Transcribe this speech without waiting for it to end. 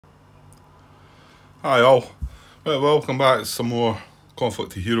Hi all. Right, welcome back to some more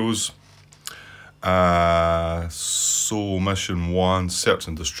Conflict of Heroes. So mission 1, Search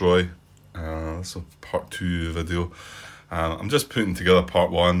and Destroy. That's a part 2 video. I'm just putting together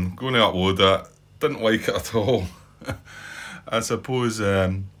part 1, going to upload it. Didn't like it at all. I suppose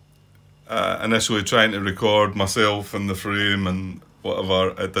initially trying to record myself in the frame and whatever,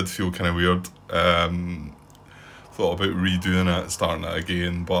 it did feel kind of weird. Thought about redoing it, starting it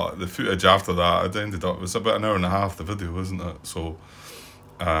again, but the footage after that, it ended up, it was about an hour and a half, the video, wasn't it? So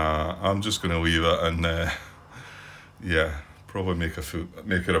I'm just going to leave it and yeah, probably make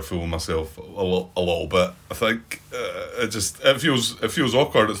it a fool of myself a little bit. I think it feels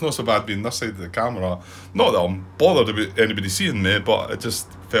awkward. It's not so bad being this side of the camera. Not that I'm bothered about anybody seeing me, but it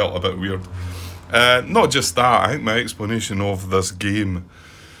just felt a bit weird. Not just that, I think my explanation of this game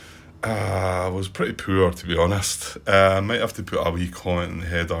was pretty poor, to be honest. I might have to put a wee comment in the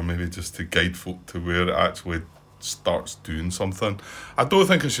header, maybe just to guide folk to where it actually starts doing something. I don't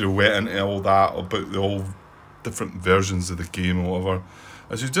think I should have went into all that about all different versions of the game or whatever.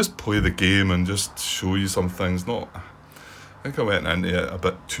 I should just play the game and just show you some things. I think I went into it a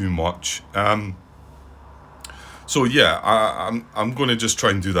bit too much. So yeah, I'm going to just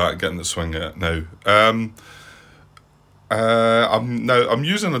try and do that, get in the swing of it now. I'm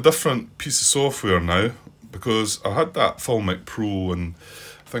using a different piece of software now because I had that Filmic Pro, and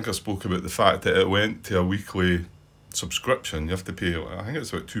I think I spoke about the fact that it went to a weekly subscription. You have to pay, I think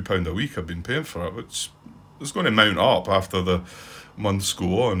it's about £2 a week I've been paying for it, which is going to mount up after the months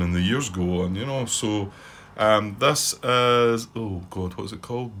go on and the years go on, you know. So this is, oh god, what's it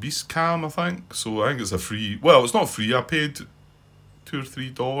called? Beast Cam, I think. So I think it's a free, well, it's not free, I paid $2 or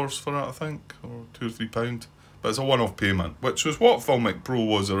 $3 for it, I think, or £2 or £3. But it's a one-off payment, which was what Filmic Pro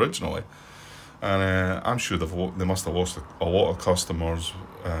was originally. And I'm sure they must have lost a lot of customers.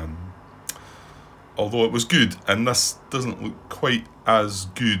 Although it was good, and this doesn't look quite as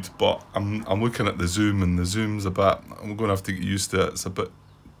good, but I'm looking at the zoom, and the zoom's a bit, I'm going to have to get used to it. It's a bit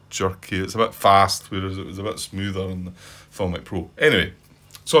jerky, it's a bit fast, whereas it was a bit smoother in the Filmic Pro. Anyway,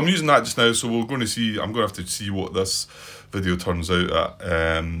 so I'm using that just now, so I'm going to have to see what this video turns out at.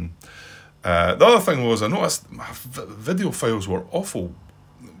 The other thing was, I noticed my video files were awful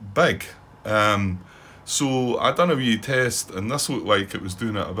big. So I done a wee test, and this looked like it was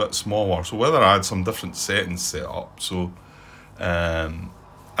doing it a bit smaller. So whether I had some different settings set up. So I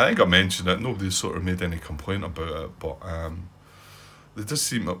think I mentioned it. Nobody sort of made any complaint about it, but they just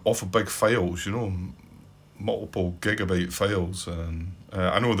seem awful big files, you know, multiple gigabyte files. And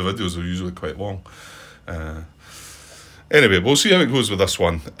I know the videos are usually quite long. Anyway, we'll see how it goes with this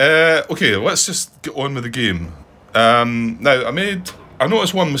one. Okay, let's just get on with the game. Now, I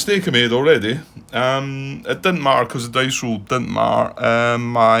noticed one mistake I made already. It didn't matter because the dice roll didn't matter.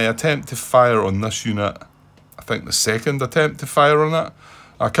 My attempt to fire on this unit, I think the second attempt to fire on it,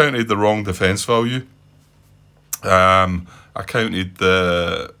 I counted the wrong defence value. I counted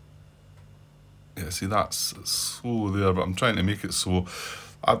the... Yeah, see, that's slow there, but I'm trying to make it so...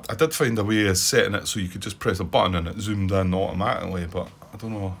 I did find a way of setting it so you could just press a button and it zoomed in automatically, but I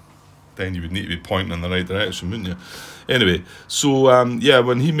don't know. Then you would need to be pointing in the right direction, wouldn't you? Anyway, so yeah,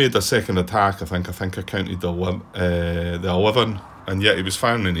 when he made a second attack, I think I counted the 11, and yet he was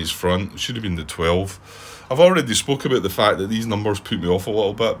firing in his front. It should have been the 12. I've already spoke about the fact that these numbers put me off a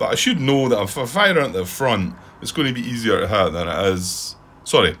little bit, but I should know that if I fire at the front, it's going to be easier to hit than it is.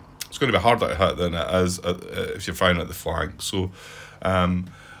 Sorry, it's going to be harder to hit than it is if you're firing at the flank. So.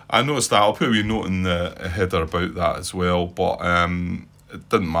 I noticed that. I'll put a wee note in the header about that as well, but it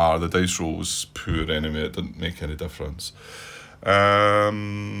didn't matter. The dice roll was poor anyway. It didn't make any difference.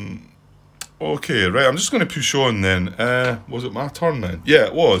 Okay, right. I'm just going to push on then. Was it my turn then? Yeah,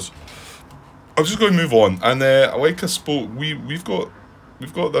 it was. I'm just going to move on. And like I spoke, we've got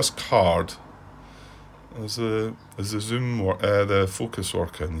this card. Is the zoom the focus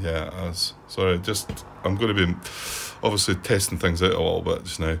working? Yeah, as sorry, I'm going to be obviously testing things out a little bit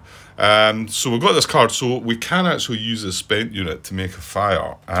just now. So we've got this card, so we can actually use a spent unit to make a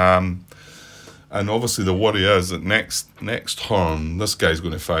fire. And obviously the worry is that next turn this guy's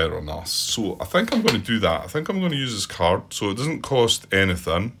going to fire on us. So I think I'm going to do that. I think I'm going to use this card, so it doesn't cost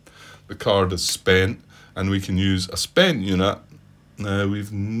anything. The card is spent, and we can use a spent unit. Now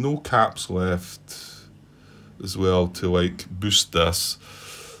we've no caps left as well to like boost this,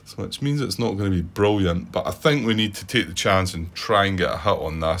 which means it's not going to be brilliant, but I think we need to take the chance and try and get a hit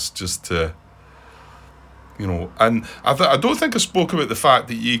on this just to, you know, and I don't think I spoke about the fact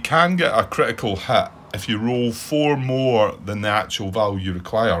that you can get a critical hit if you roll 4 more than the actual value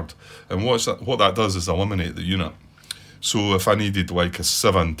required, and what that does is eliminate the unit. So if I needed like a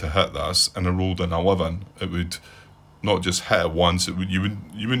 7 to hit this and I rolled an 11, it would not just hit it once. It would you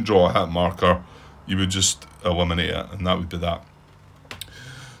wouldn't draw a hit marker. You would just eliminate it, and that would be that.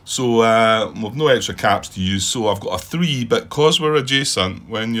 So we've no extra caps to use. So I've got a 3, but because we're adjacent,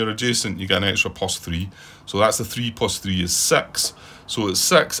 when you're adjacent, you get an extra +3. So that's the 3 plus 3 is 6. So it's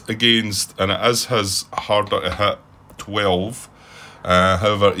 6 against, and it is his harder to hit 12.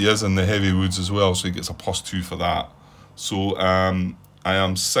 However, he is in the heavy woods as well, so he gets a +2 for that. So I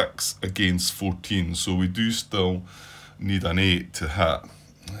am 6 against 14, so we do still need an 8 to hit.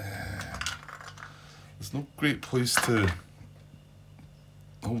 There's no great place to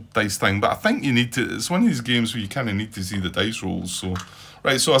hold dice thing, but I think you need to, it's one of these games where you kind of need to see the dice rolls. So,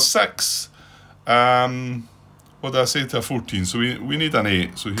 right, so a 6, what did I say to a 14? So we need an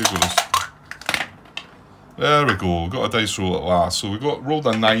 8, so here goes. There we go, got a dice roll at last. So we rolled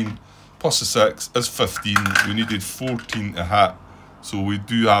a 9 plus a 6 is 15. We needed 14 to hit, so we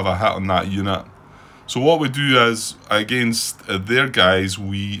do have a hit on that unit. So what we do is, against their guys,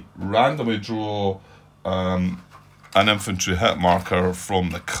 we randomly draw an infantry hit marker from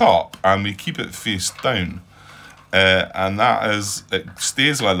the cup, and we keep it face down. And that is, it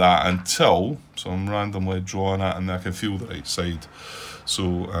stays like that until, so I'm randomly drawing it and I can feel the right side.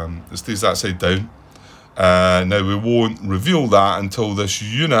 So it stays that side down. Now we won't reveal that until this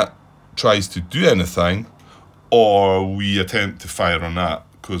unit tries to do anything, or we attempt to fire on that,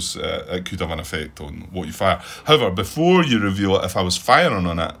 because it could have an effect on what you fire. However, before you reveal it, if I was firing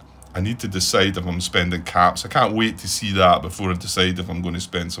on it, I need to decide if I'm spending caps. I can't wait to see that before I decide if I'm going to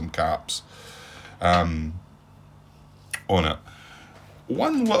spend some caps on it.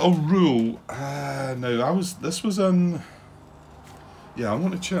 One little rule, this was in, yeah, I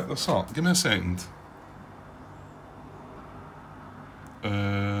want to check this up. Give me a second.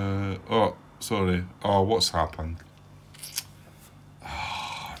 Oh, sorry. Oh, what's happened?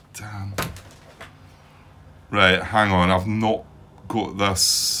 Oh, damn. Right, hang on. I've not got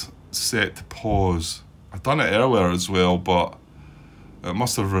this set to pause. I've done it earlier as well, but it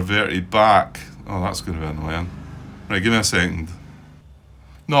must have reverted back. Oh, that's going to be annoying. Right, give me a second.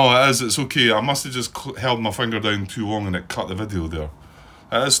 No, it is. It's okay. I must have just held my finger down too long and it cut the video there.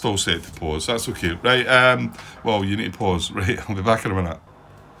 It is still set to pause. That's okay. Right, well, you need to pause. Right, I'll be back in a minute.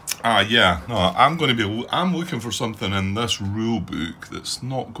 Yeah, no, I'm looking for something in this rule book that's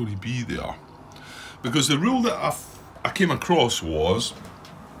not going to be there. Because the rule that I came across was,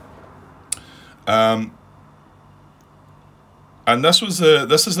 and this is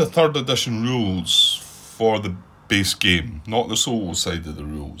the 3rd edition rules for the base game, not the solo side of the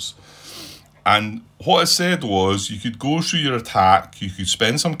rules. And what it said was, you could go through your attack, you could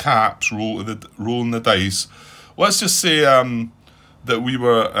spend some caps rolling the dice. Let's just say that we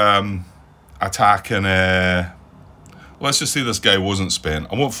were attacking. Let's just say this guy wasn't spent.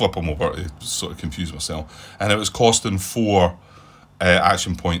 I won't flip him over to sort of confuse myself. And it was costing 4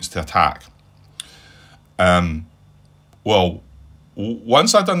 action points to attack. Well,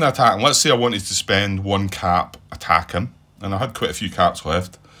 once I'd done the attack, and let's say I wanted to spend 1 cap attacking, and I had quite a few caps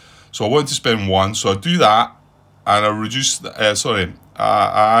left. So I wanted to spend 1, so I do that, and I reduce, I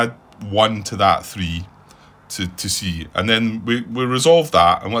add 1 to that 3 to see, and then we resolve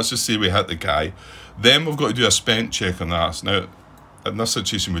that, and let's just say we hit the guy. Then we've got to do a spent check on that. Now, in this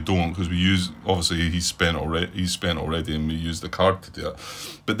situation we don't, because we use, obviously he's spent already, and we use the card to do it.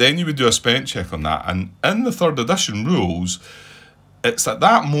 But then you would do a spent check on that, and in the 3rd edition rules, it's at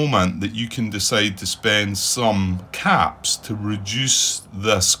that moment that you can decide to spend some caps to reduce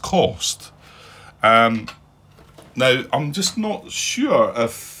this cost. Now, I'm just not sure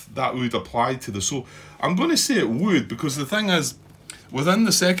if that would apply to the... So I'm going to say it would, because the thing is, within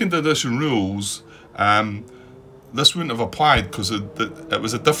the 2nd edition rules, this wouldn't have applied, because it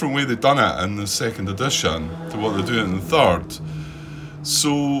was a different way they'd done it in the 2nd edition to what they're doing in the 3rd.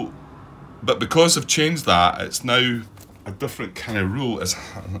 So, but because they've changed that, it's now a different kind of rule.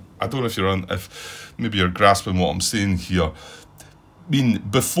 I don't know if maybe you're grasping what I'm saying here. I mean,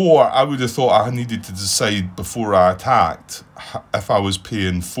 before, I would have thought I needed to decide before I attacked if I was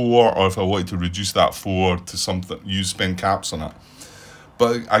paying 4 or if I wanted to reduce that 4 to something, spend caps on it.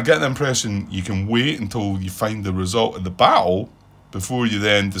 But I get the impression you can wait until you find the result of the battle before you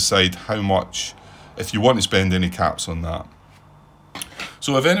then decide how much, if you want to spend any caps on that.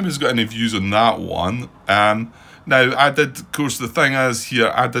 So if anybody's got any views on that one, now, of course, the thing is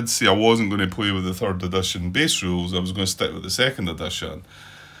here, I did say I wasn't going to play with the 3rd edition base rules. I was going to stick with the 2nd edition.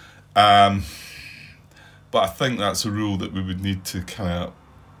 But I think that's a rule that we would need to kind of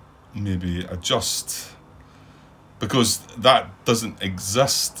maybe adjust, because that doesn't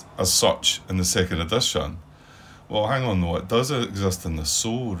exist as such in the 2nd edition. Well, hang on though, it does exist in the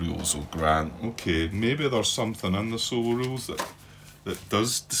solo rules, oh Grant. Okay, maybe there's something in the solo rules that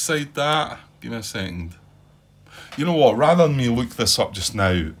does decide that. Give me a second. You know what, rather than me look this up just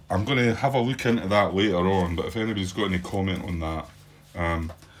now, I'm going to have a look into that later on, but if anybody's got any comment on that.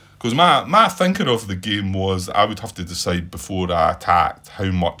 Because my thinking of the game was I would have to decide before I attacked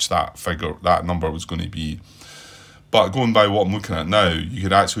how much that number was going to be. But going by what I'm looking at now, you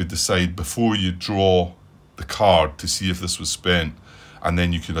could actually decide before you draw the card to see if this was spent, and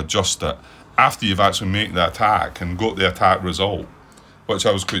then you could adjust it after you've actually made the attack and got the attack result, which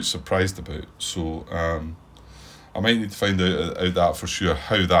I was quite surprised about. So I might need to find out that for sure,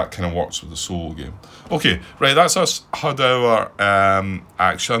 how that kind of works with the solo game. Okay, right, that's us had our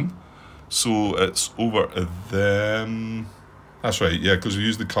action. So it's over to them. That's right, yeah, because we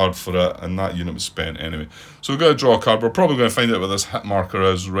used the card for it and that unit was spent anyway. So we're going to draw a card. We're probably going to find out what this hit marker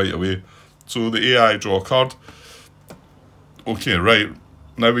is right away. So the AI draw a card. Okay, right.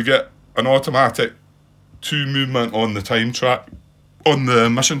 Now we get an automatic 2 movement on the time track, on the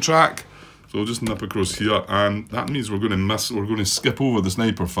mission track. So we'll just nip across here, and that means we're going to skip over the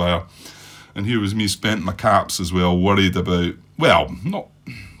sniper fire. And here was me spent my caps as well, worried about, well, not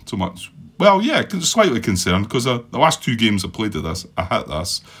so much, well, yeah, slightly concerned, because the last 2 games I played of this, I hit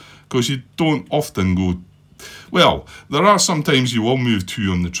this, because you don't often go, well, there are sometimes you will move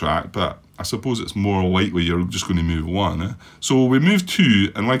 2 on the track, but I suppose it's more likely you're just going to move 1. Eh? So we move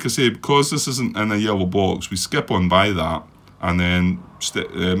 2, and like I say, because this isn't in a yellow box, we skip on by that, and then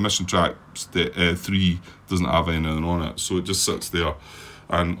mission track 3 doesn't have anything on it, so it just sits there,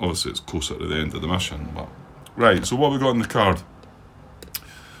 and obviously it's closer to the end of the mission. But right, so what we got in the card?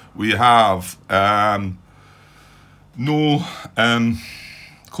 We have no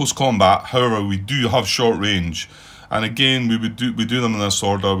close combat. However, we do have short range, and again we do them in this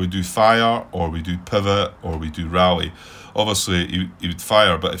order. We do fire, or we do pivot, or we do rally. Obviously, he would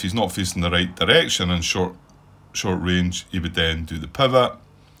fire, but if he's not facing the right direction and short range, he would then do the pivot.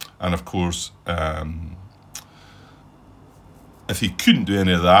 And of course, if he couldn't do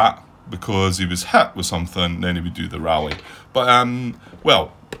any of that because he was hit with something, then he would do the rally. But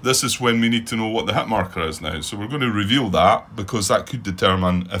well, this is when we need to know what the hit marker is now. So we're going to reveal that, because that could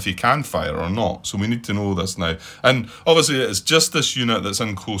determine if he can fire or not. So we need to know this now. And obviously it's just this unit that's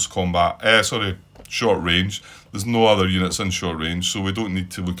in close combat, short range. There's no other units in short range, so we don't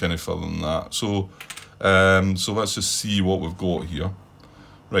need to look any further than that. So so let's just see what we've got here.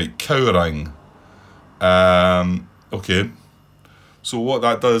 Right, cowering. Okay. So what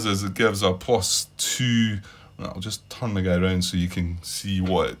that does is it gives a +2. I'll just turn the guy around so you can see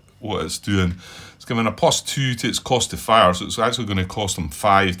what it's doing. It's giving a +2 to its cost to fire, so it's actually going to cost him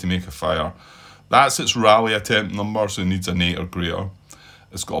 5 to make a fire. That's its rally attempt number, so it needs an 8 or greater.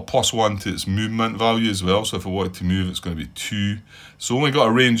 It's got a +1 to its movement value as well, so if I wanted to move, it's going to be 2. So only got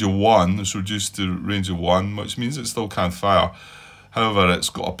a range of 1, it's reduced to range of 1, which means it still can't fire. However, it's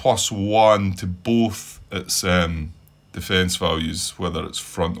got a +1 to both its defense values, whether it's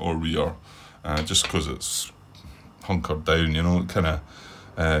front or rear, just because it's hunkered down, you know, kind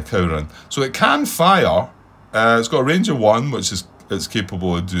of cowering. So it can fire. It's got a range of 1, which is it's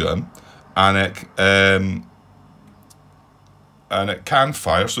capable of doing, and it can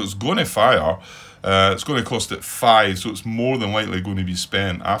fire. So it's going to fire. It's going to cost it 5, so it's more than likely going to be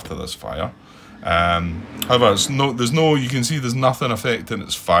spent after this fire. However, you can see there's nothing affecting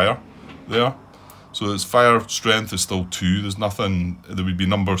its fire there. So its fire strength is still 2. There's nothing, there would be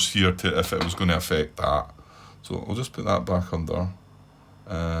numbers here to if it was going to affect that. So I'll just put that back under.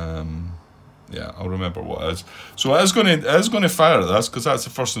 Yeah, I'll remember what it is. So it is going to fire at this, because that's the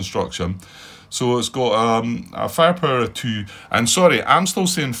first instruction. So it's got a firepower of 2. And sorry, I'm still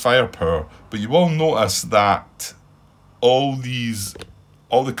saying firepower, but you will notice that all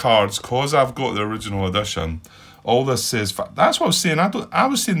the cards, because I've got the original edition, all this says, that's what I was saying. I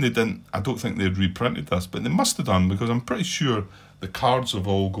was saying I don't think they'd reprinted this, but they must have done, because I'm pretty sure the cards have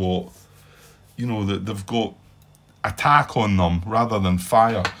all got, you know, that they've got attack on them rather than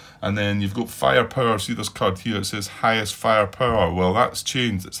fire. And then you've got firepower. See this card here, it says highest firepower. Well, that's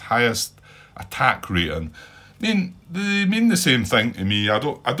changed. It's highest attack rating. I mean, they mean the same thing to me. I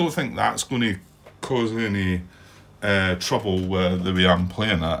don't think that's going to cause any trouble with the way I'm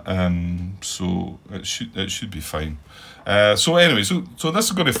playing it. So it should be fine. So anyway, so this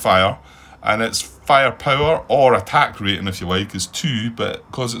is going to fire, and its firepower or attack rating, if you like, is 2, but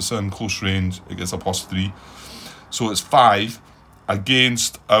because it's in close range, it gets a +3. So it's 5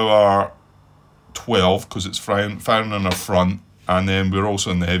 against our 12, because it's firing on our front, and then we're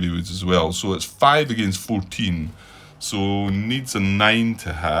also in the heavyweights as well. So it's 5 against 14. So needs a 9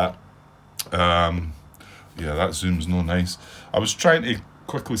 to hit. Yeah, that zoom's no nice. I was trying to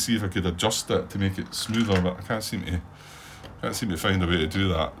quickly see if I could adjust it to make it smoother, but I can't seem to find a way to do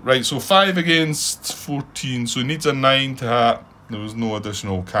that. Right, so 5 against 14, so he needs a 9 to hit. There was no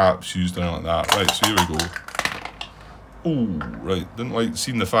additional caps used or anything like that. Right, so here we go. Oh, right, didn't like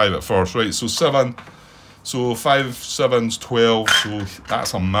seeing the 5 at first. Right, so 7. So 5, 7's 12, so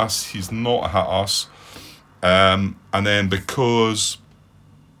that's a miss. He's not hit us. And then because,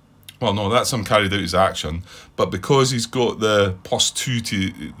 well, no, that's him carried out his action. But because he's got the +2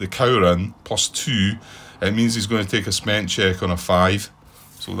 to the cowering, +2, it means he's going to take a spent check on a 5.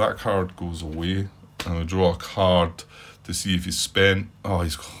 So that card goes away. And I'll draw a card to see if he's spent. Oh,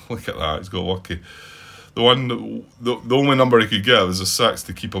 look at that, he's got lucky. The only number he could get was a 6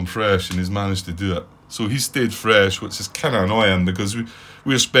 to keep him fresh, and he's managed to do it. So he stayed fresh, which is kind of annoying because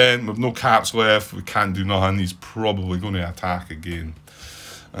we're spent with no caps left. We can't do nothing. He's probably going to attack again.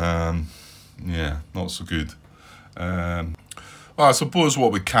 Yeah, not so good. Well, I suppose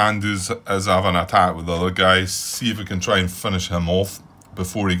what we can do is have an attack with the other guy, see if we can try and finish him off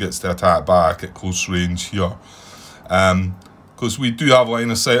before he gets to attack back at close range here. Because we do have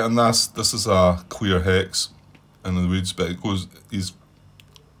line of sight on this. This is a clear hex in the woods, but it goes, his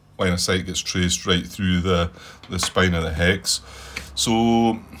line of sight gets traced right through the spine of the hex.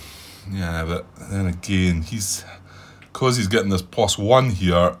 So, yeah, but then again, because he's getting this +1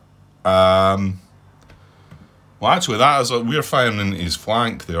 here, well, actually, that is we're firing into his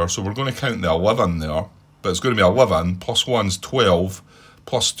flank there, so we're going to count the 11 there, but it's going to be 11, +1's 12,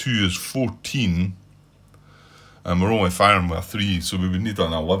 +2 is 14, and we're only firing with a 3, so we would need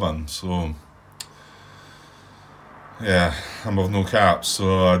an 11, so yeah, I'm with no caps,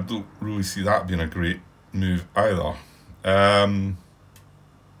 so I don't really see that being a great move either.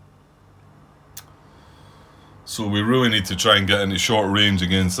 So we really need to try and get into short range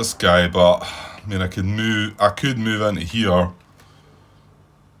against this guy, but I mean I could move into here.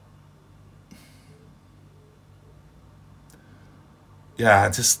 Yeah,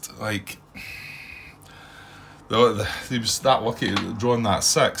 just like he was that lucky drawing that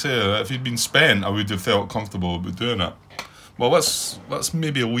 6. If he'd been spent, I would have felt comfortable about doing it. Well, let's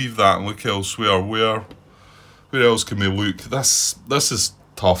maybe leave that and look elsewhere. Where else can we look? This is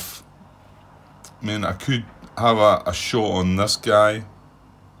tough. I mean, I could have a shot on this guy.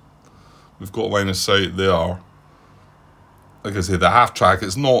 We've got line of sight there. Like I say, the half track,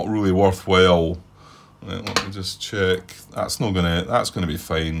 it's not really worthwhile. Right, let me just check. That's gonna be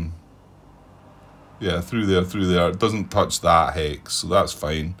fine. Yeah, through there. It doesn't touch that hex, so that's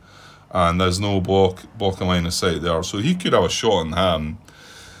fine. And there's no blocking line of sight there, so he could have a shot on him.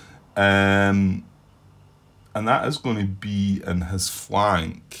 And that is going to be in his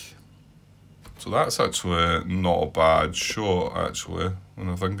flank. So that's actually not a bad shot, actually, when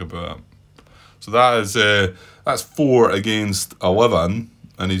I think about it. So that is that's 4 against 11,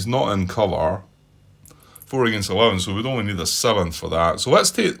 and he's not in cover. 4 against 11, so we'd only need a 7 for that. So let's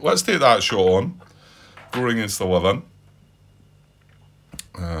take that shot on. 4 against 11.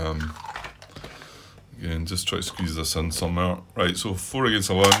 Again, just try to squeeze this in somewhere. Right, so 4 against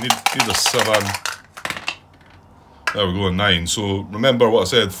 11. Need a 7. There we go, 9. So remember what I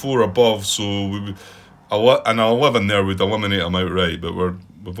said, 4 above. So an 11 there would eliminate him outright. But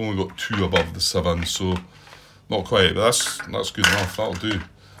we've only got 2 above the 7, so not quite. But that's good enough. That'll do.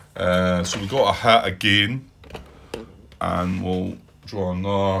 So we've got a hit again, and we'll draw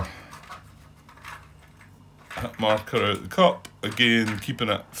another hit marker out the cup, again keeping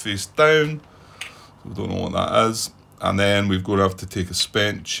it face down, so we don't know what that is. And then we're going to have to take a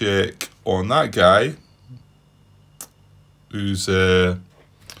spent check on that guy who's oops,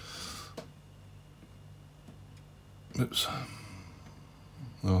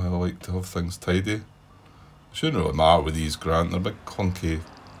 oh, I like to have things tidy. Shouldn't really matter with these, Grant, they're big clunky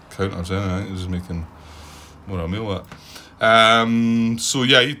counters anyway. They're just making more of a meal at. So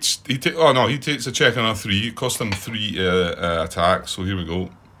yeah, he takes a check on a 3. It cost him 3 attack. So here we go.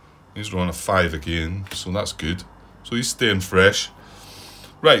 He's rolling a 5 again, so that's good. So he's staying fresh.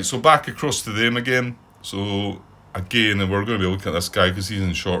 Right, so back across to them again. So again, we're going to be looking at this guy because he's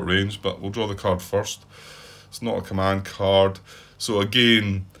in short range, but we'll draw the card first. It's not a command card. So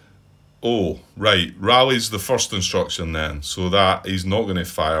again, oh, right, rally's the first instruction then. So that he's not going to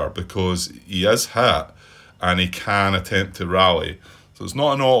fire because he is hit and he can attempt to rally. So it's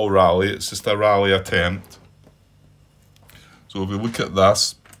not an auto rally, it's just a rally attempt. So if we look at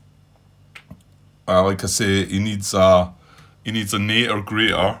this, like I say, he needs an 8 or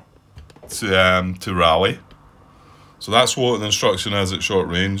greater to rally. So that's what the instruction is at short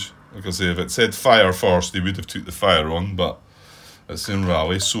range. Like I say, if it said fire first, he would have took the fire on, but it's in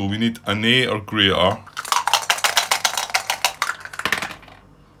rally. So we need an 8 or greater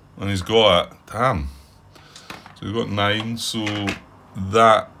and he's got it. Damn. So we've got 9, so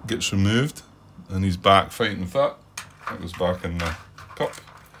that gets removed, and he's back fighting fit. That goes back in the cup.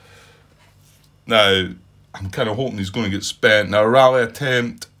 Now, I'm kind of hoping he's going to get spent. Now, rally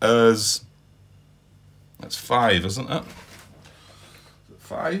attempt is... That's 5, isn't it? Is it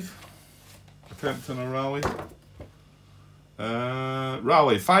 5? Attempting a rally.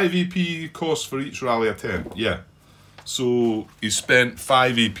 Rally, 5 AP cost for each rally attempt. Yeah. So he's spent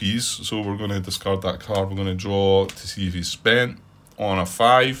 5 APs. So we're going to discard that card. We're going to draw to see if he's spent on a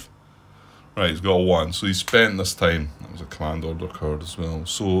 5. Right, he's got a 1. So he's spent this time. That was a command order card as well.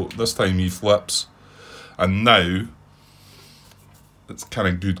 So this time he flips. And now it's kind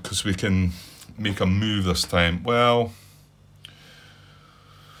of good because we can make a move this time. Well,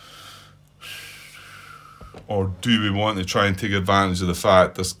 or do we want to try and take advantage of the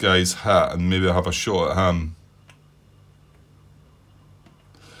fact this guy's hit and maybe have a shot at him?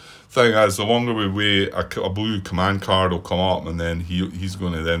 Thing is, the longer we wait, a blue command card will come up, and then he's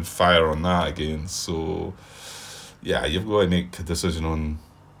going to then fire on that again. So, yeah, you've got to make a decision on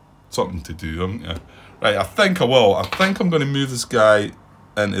something to do, haven't you? Right, I think I will. I think I'm going to move this guy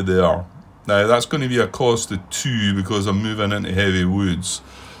into there. Now, that's going to be a cost of 2 because I'm moving into heavy woods.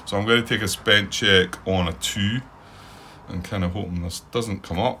 So I'm going to take a spent check on a 2. And kind of hoping this doesn't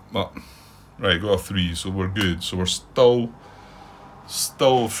come up. But, right, got a 3, so we're good. So we're still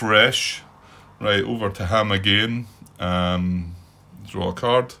fresh. Right, over to him again. Draw a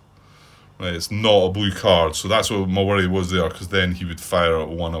card. Right, it's not a blue card. So that's what my worry was there, because then he would fire at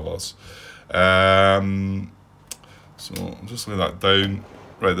one of us. So I'll just lay that down.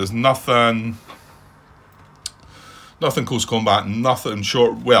 Right, there's nothing close combat, nothing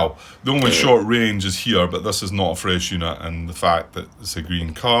short. Well, the only short range is here, but this is not a fresh unit, and the fact that it's a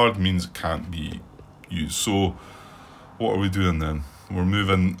green card means it can't be used. So what are we doing then? We're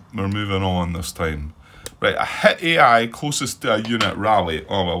moving on this time. Right, a hit AI closest to a unit rally.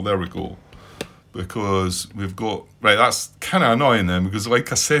 Oh well, there we go. Because we've got... Right, that's kind of annoying then, because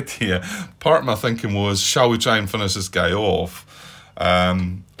like I said to you, part of my thinking was, shall we try and finish this guy off?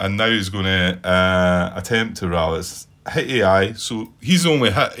 And now he's going to attempt to rally. It's hit AI, so he's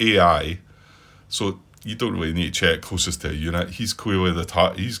only hit AI, so you don't really need to check closest to a unit. He's clearly the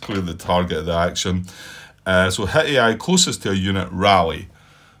target of the action. So hit AI closest to a unit rally.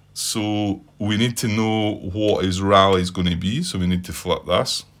 So we need to know what his rally is going to be, so we need to flip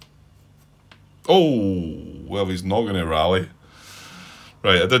this. Oh, well, he's not going to rally.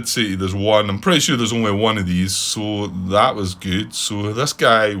 Right, I did say there's one. I'm pretty sure there's only one of these, so that was good. So this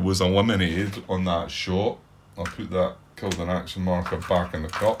guy was eliminated on that shot. I'll put that killed in action marker back in the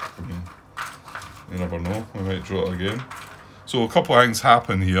cup. You never know, we might draw it again. So a couple of things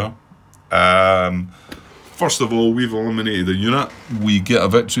happen here. First of all, we've eliminated a unit. We get a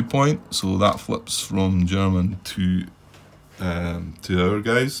victory point, so that flips from German to our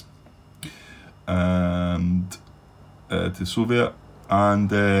guys. And to Soviet.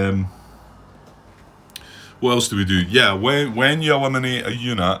 And what else do we do? Yeah, when you eliminate a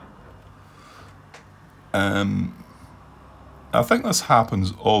unit, I think this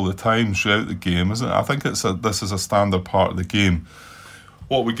happens all the time throughout the game, isn't it? I think this is a standard part of the game.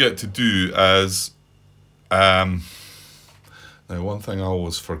 What we get to do is, now one thing I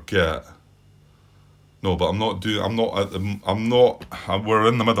always forget. No, but we're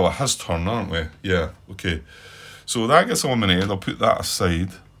in the middle of his turn, aren't we? Yeah, okay. So that gets eliminated. I'll put that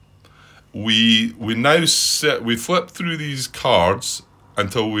aside. We flip through these cards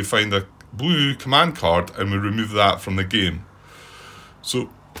until we find a blue command card, and we remove that from the game. So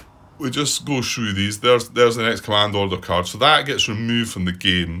we just go through these. There's the next command order card. So that gets removed from the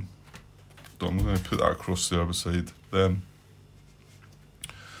game. So I'm going to put that across there beside them.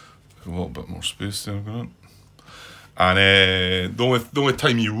 A little bit more space there, going. And the only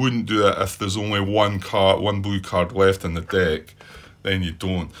time you wouldn't do it if there's only one blue card left in the deck, then you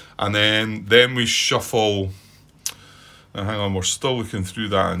don't. And then we shuffle. Now hang on, we're still looking through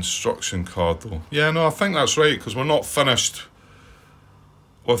that instruction card though. Yeah, no, I think that's right, because we're not finished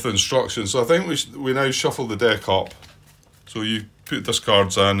with the instructions. So I think we now shuffle the deck up. So you put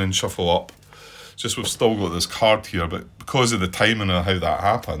discards in and shuffle up. Just we've still got this card here, but because of the timing of how that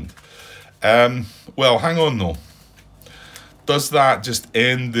happened. Well, hang on though. Does that just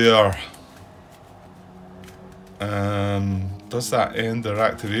end their... does that end their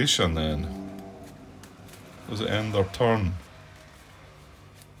activation then? Does it end their turn?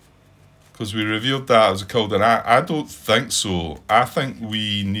 Because we revealed that as a killed, and I don't think so. I think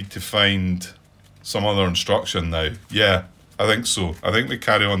we need to find some other instruction now. Yeah, I think so. I think we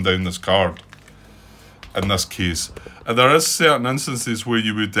carry on down this card. in this case. And there is certain instances where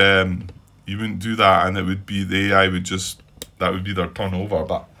you wouldn't do that, and it would be the AI would just, that would be their turnover.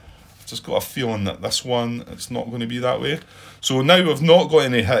 But I've just got a feeling that this one, it's not going to be that way. So now we've not got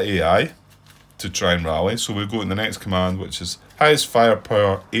any hit AI to try and rally. So we'll go to the next command, which is highest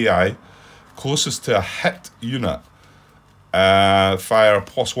firepower AI closest to a hit unit. Fire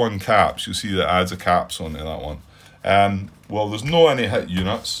 +1 caps. You'll see that adds a caps onto that one. Well, there's no any hit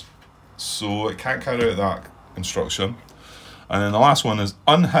units, so it can't carry out that instruction. And then the last one is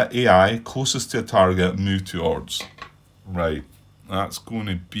unhit AI closest to a target, move towards. Right, that's going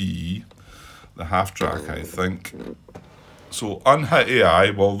to be the half track, I think. So unhit AI,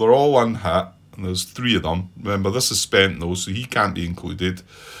 well, they're all unhit, and there's 3 of them. Remember, this is spent though, so he can't be included.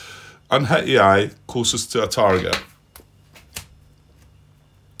 Unhit AI closest to a target.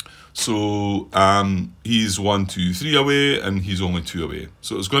 So he's 1, 2, 3 away, and he's only 2 away.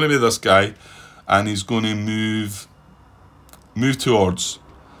 So it's going to be this guy, and he's going to move towards.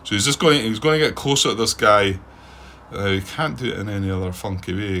 So he's going to get closer to this guy. He can't do it in any other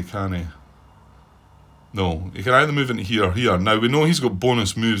funky way, can he? No, he can either move into here or here. Now we know he's got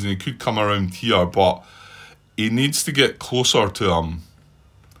bonus moves, and he could come around here, but he needs to get closer to him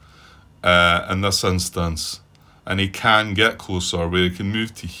in this instance. And he can get closer, where he can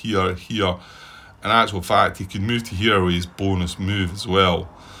move to here, here. In actual fact, he can move to here with his bonus move as well.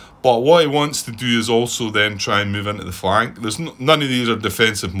 But what he wants to do is also then try and move into the flank. There's none of these are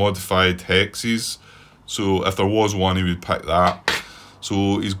defensive modified hexes. So if there was one, he would pick that.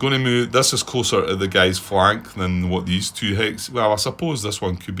 So he's going to move. This is closer to the guy's flank than what these 2 hexes. Well, I suppose this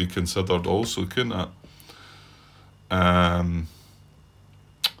one could be considered also, couldn't it?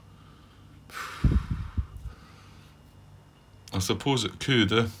 I suppose it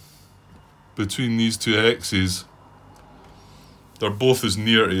could, between these 2 hexes. They're both as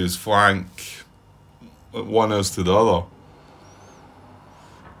near to his flank, one is to the other.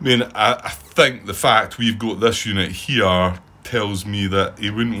 I mean, I think the fact we've got this unit here tells me that he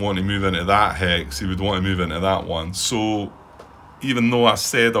wouldn't want to move into that hex, he would want to move into that one. So, even though I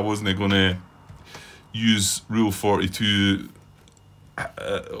said I wasn't going to use Rule 42,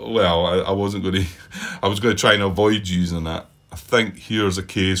 well, I wasn't going to, I was going to try and avoid using it. I think here's a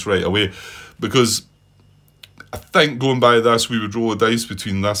case right away, because I think going by this, we would roll a dice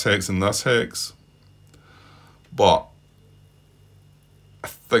between this hex and this hex. But I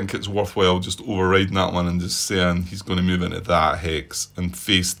think it's worthwhile just overriding that one and just saying he's going to move into that hex and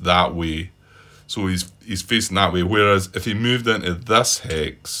face that way. So he's facing that way. Whereas if he moved into this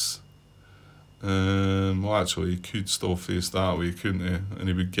hex, well, actually, he could still face that way, couldn't he? And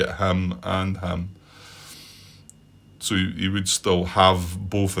he would get him and him. So he would still have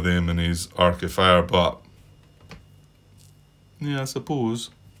both of them in his arc of fire, but yeah, I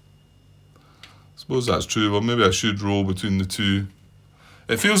suppose that's true. Well, maybe I should roll between the 2.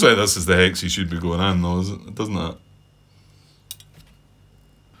 It feels like this is the hex he should be going in, though, doesn't it?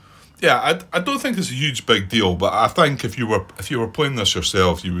 Yeah, I don't think it's a huge big deal, but I think if you were playing this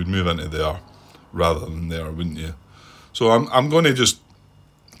yourself, you would move into there rather than there, wouldn't you? So I'm going to just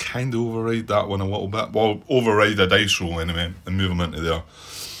kind of override that one a little bit. Well, override a dice roll anyway and move him into there.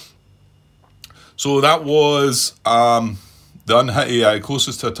 So that was the unhit AI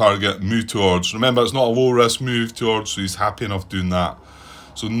closest to a target, move towards. Remember, it's not a low risk move towards, so he's happy enough doing that.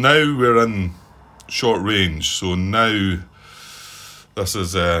 So now we're in short range. So now this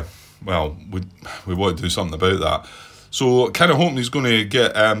is well, we want to do something about that. So kind of hoping he's going to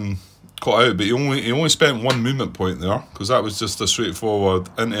get caught out, but he only spent 1 movement point there, because that was just a straightforward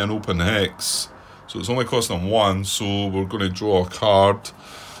into an open hex. So it's only costing him 1, so we're going to draw a card,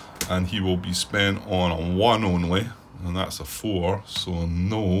 and he will be spent on a 1 only, and that's a 4, so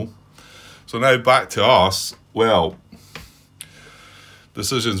no. So now back to us. Well,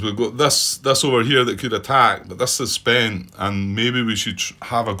 decisions. We've got this over here that could attack, but this is spent, and maybe we should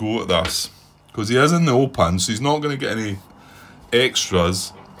have a go at this, because he is in the open, so he's not going to get any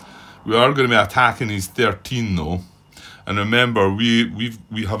extras. We are going to be attacking his 13 though, and remember we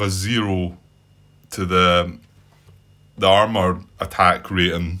have a 0 to the armor attack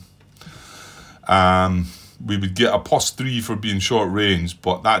rating. We would get a +3 for being short range,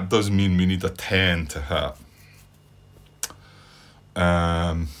 but that does mean we need a 10 to hit.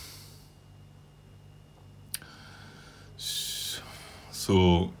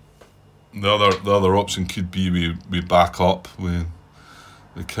 So the other option could be we back up. We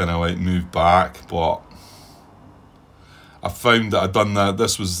kind of like move back, but I found that I'd done that.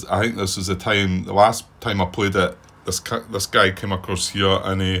 I think this was the last time I played it, this guy came across here,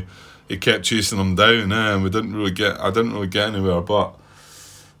 and he kept chasing him down, and I didn't really get anywhere. But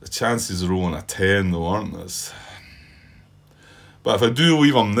The chances of rolling a 10 though, aren't there? But if I do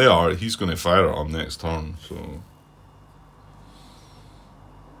leave him there, he's going to fire at him next turn. So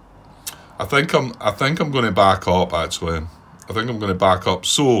I think I'm going to back up. Actually, I think I'm going to back up.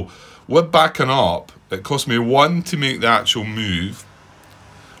 So with backing up, it cost me 1 to make the actual move,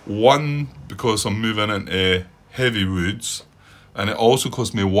 1 because I'm moving into heavy woods, and it also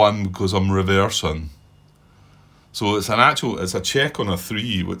cost me 1 because I'm reversing. So it's a check on a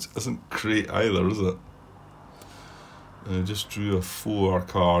 3, which isn't great either, is it? I just drew a 4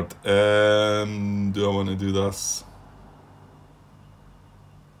 card. Do I want to do this?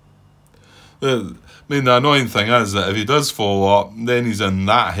 The annoying thing is that if he does follow up, then he's in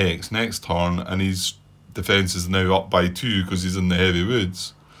that hex next turn, and his defense is now up by 2 because he's in the heavy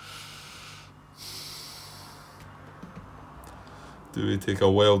woods. Do we take a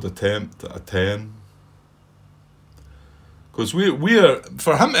wild attempt at a 10? Because we're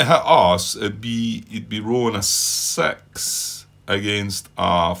for him to hit us, he'd be rolling a 6 against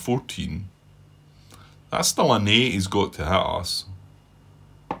a 14. That's still an 8 he's got to hit us.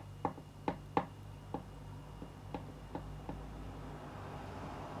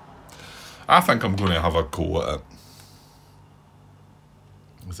 I think I'm going to have a go at it.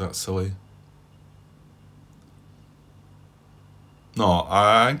 Is that silly? No,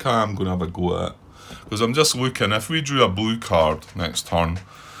 I think I am going to have a go at it. Because I'm just looking, if we drew a blue card next turn,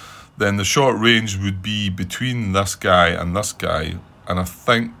 then the short range would be between this guy and this guy. And I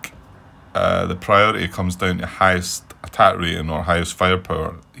think the priority comes down to highest attack rating or highest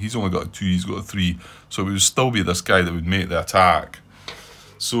firepower. He's only got a 2, he's got a 3. So it would still be this guy that would make the attack.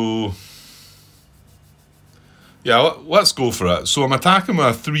 So yeah, let's go for it. So I'm attacking with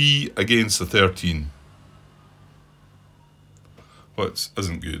a 3 against a 13. Which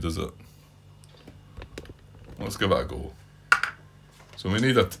isn't good, is it? Let's give it a go. So we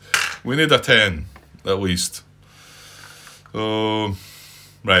need a 10 at least. So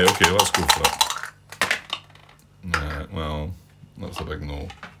right, okay, let's go for it. Well, that's a big no.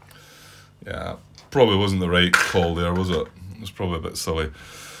 Yeah, probably wasn't the right call there, was it? It was probably a bit silly.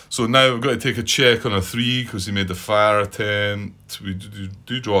 So now we've got to take a check on a 3 because he made the fire attempt. We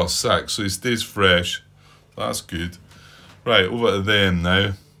do draw a 6, so he stays fresh. That's good. Right, over to them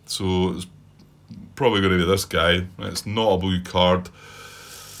now. So it's probably going to be this guy. It's not a blue card.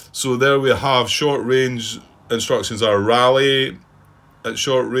 So there we have short range instructions are rally at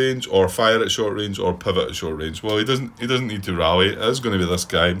short range, or fire at short range, or pivot at short range. Well, he doesn't need to rally. It is going to be this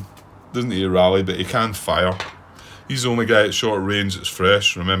guy. Doesn't need to rally, but he can fire. He's the only guy at short range that's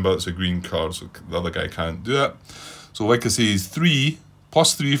fresh. Remember, it's a green card, so the other guy can't do it. So like I say, he's 3,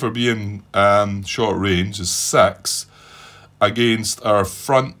 plus 3 for being short range is 6 against our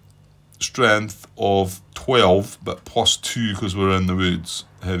front strength of 12, but plus 2 because we're in the woods,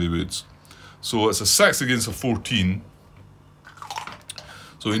 heavy woods. So it's a 6 against a 14.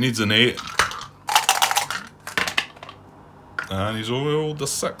 So he needs an 8. And he's only rolled a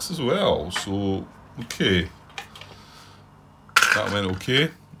 6 as well. So, okay. That went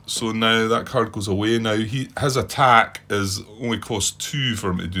okay. So now that card goes away. Now his attack is only cost 2 for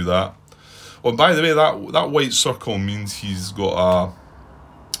him to do that. Oh, by the way, that white circle means he's got a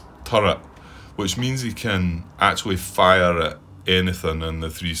turret, which means he can actually fire at anything in the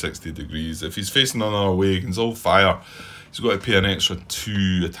 360 degrees. If he's facing another way, he can still fire. He's got to pay an extra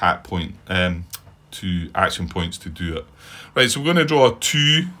 2 attack point, 2 action points to do it. Right, so we're going to draw a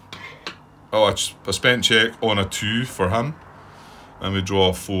 2. Oh, a spent check on a 2 for him. And we draw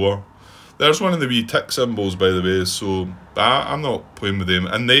a 4. There's one of the wee tick symbols, by the way, so I'm not playing with them.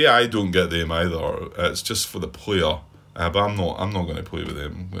 And I don't get them either. It's just for the player. But I'm not going to play with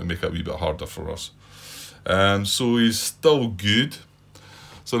them. I'm going to make it a wee bit harder for us. So he's still good.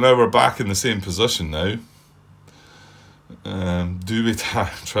 So now we're back in the same position now. Do we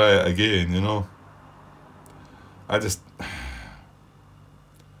try it again, you know? I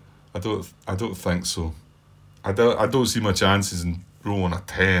don't think so. I don't see my chances in rolling a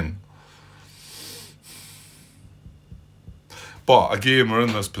 10. But again, we're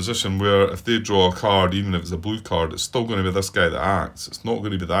in this position where if they draw a card, even if it's a blue card, it's still going to be this guy that acts. It's not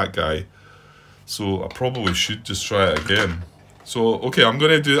going to be that guy. So I probably should just try it again. So okay, I'm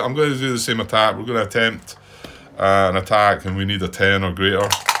going to do the same attack. We're going to attempt an attack, and we need a 10 or greater.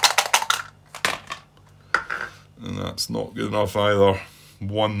 And that's not good enough either.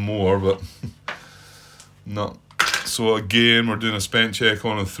 One more, but no. So again, we're doing a spent check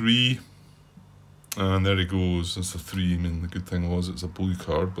on a 3. And there he goes. That's a 3. I mean, the good thing was it's a blue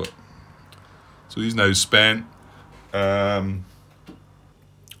card, but so he's now spent. So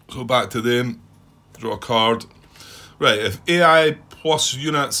back to them. Draw a card. Right, if AI plus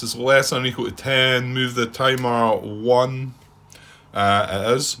units is less than or equal to 10. Move the timer 1.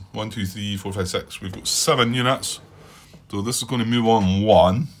 It is 1, 2, 3, 4, 5, 6. We've got 7 units. So this is going to move on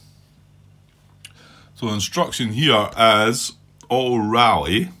 1. So the instruction here is auto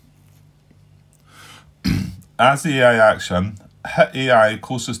rally. As the AI action, hit AI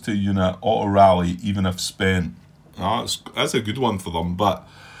closest to unit, auto rally, even if spent. That's a good one for them, but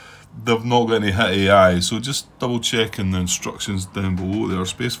they've not got any hit AI. So just double checking the instructions down below there.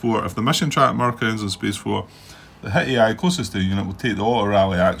 Space 4. If the mission track marker ends on space 4, the hit AI closest to unit will take the auto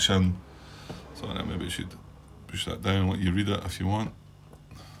rally action. So maybe I should push that down, let you read it if you want.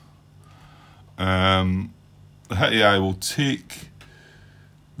 The hit AI will take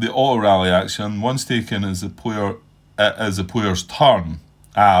the auto rally action once taken as the player's turn.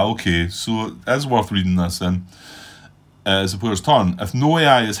 Okay, so it is worth reading this in. As the player's turn. If no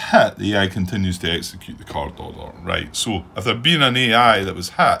AI is hit, the AI continues to execute the card order. Right, so if there'd been an AI that was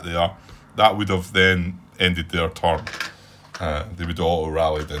hit there, that would have then ended their turn. They would auto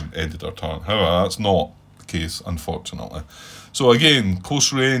rallied and ended their turn. However, that's not the case, unfortunately. So again,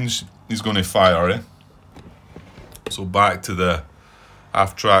 close range, he's going to fire, eh? So back to the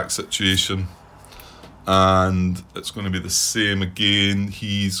half-track situation. And it's going to be the same again.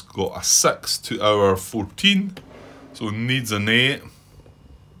 He's got a 6 to our 14. So needs an 8.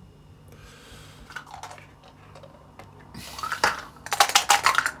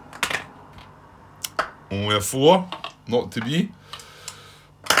 Only a 4, not to be.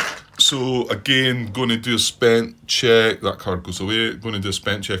 So again, going to do a spent check. That card goes away. Going to do a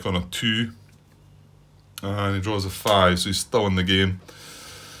spent check on a 2. And he draws a 5, so he's still in the game.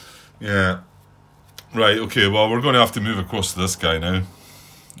 Yeah. Right, okay, well, we're going to have to move across to this guy now.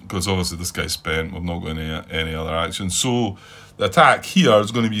 Because obviously this guy's spent, we've not got any other action. So the attack here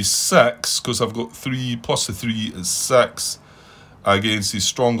is going to be 6, because I've got 3 plus the 3 is 6 against his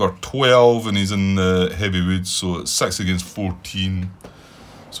stronger 12, and he's in the heavy wood, so it's 6 against 14.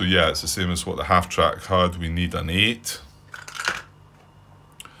 So yeah, it's the same as what the half track had. We need an 8.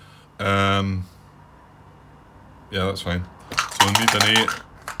 Yeah, that's fine. So we need an 8.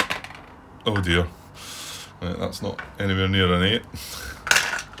 Oh dear. Right, that's not anywhere near an 8.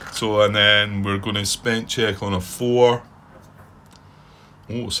 So, and then we're going to spent check on a 4.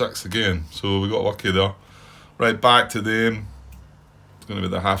 Oh, 6 again. So we got lucky there. Right, back to them. It's going to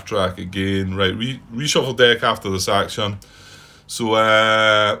be the half track again. Right, reshuffle deck after this action. So,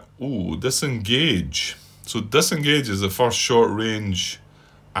 disengage. So disengage is the first short range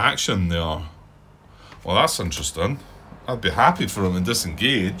action there. Well, that's interesting. I'd be happy for him to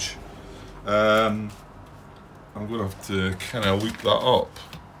disengage. I'm going to have to kind of look that up.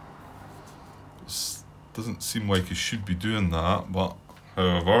 Doesn't seem like he should be doing that, but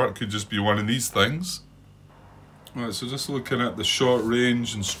however, it could just be one of these things. Right, so just looking at the short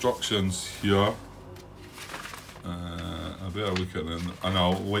range instructions here. I better look at them, and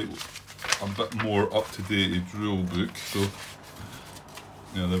I'll wait a bit more up-to-date rule book. So,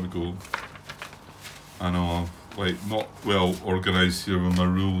 yeah, there we go. I know I'm not well organised here with my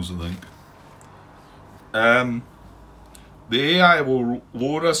rules, I think. The AI will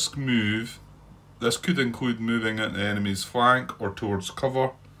low risk move. This could include moving into the enemy's flank or towards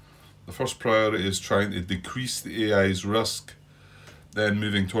cover. The first priority is trying to decrease the AI's risk, then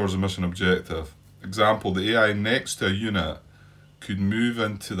moving towards a mission objective. Example, the AI next to a unit could move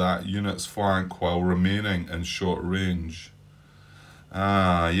into that unit's flank while remaining in short range.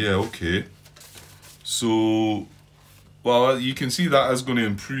 Yeah, okay. So, well, you can see that is going to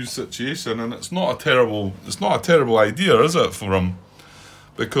improve situation, and it's not a terrible idea, is it, for him?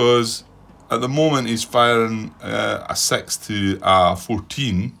 Because at the moment he's firing a 6 to a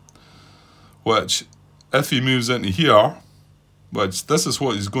 14, which if he moves into here, which this is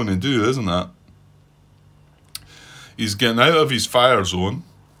what he's going to do, isn't it? He's getting out of his fire zone,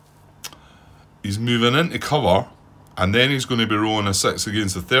 he's moving into cover, and then he's going to be rolling a 6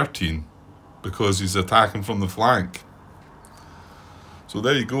 against a 13 because he's attacking from the flank. So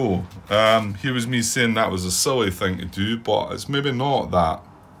there you go. Here was me saying that was a silly thing to do, but it's maybe not that.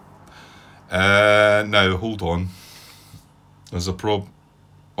 Now, hold on. There's a problem.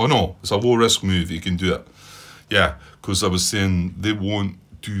 Oh no, it's a low risk move, you can do it. Yeah, because I was saying they won't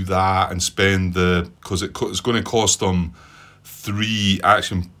do that and spend because it's going to cost them 3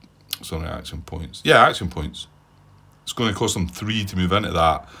 action points. Yeah, action points. It's going to cost them 3 to move into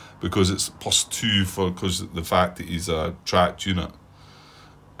that because it's +2 because of the fact that he's a tracked unit.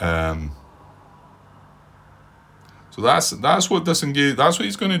 So that's what disengage. That's what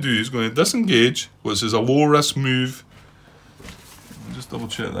he's going to do. He's going to disengage, which is a low risk move. Just double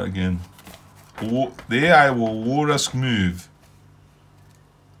check that again. The AI will low risk move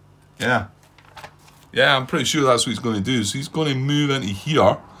Yeah. Yeah, I'm pretty sure that's what he's going to do. So he's going to move into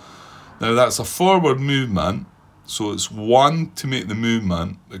here. Now that's a forward movement. So it's 1 to make the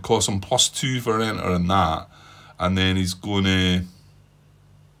movement. It costs him +2 for entering that. And then he's going to...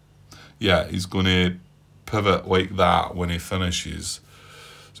 Yeah, he's going to pivot like that when he finishes.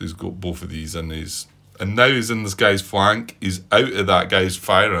 So he's got both of these in his... And now he's in this guy's flank. He's out of that guy's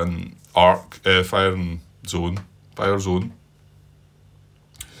firing zone.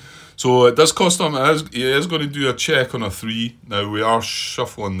 So it does cost him, he is going to do a check on a 3. Now we are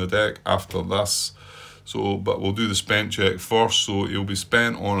shuffling the deck after this. So, but we'll do the spent check first. So he'll be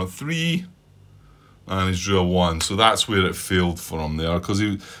spent on a 3. And he's drew a 1. So that's where it failed for him there. Because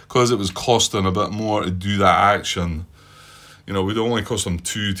it was costing a bit more to do that action. You know, we'd only cost him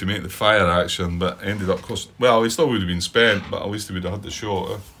 2 to make the fire action. But ended up costing... Well, he still would have been spent. But at least he would have had the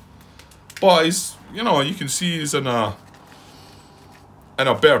shot. But he's... You know, you can see he's in a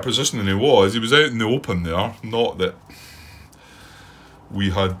better position than he was. He was out in the open there. Not that we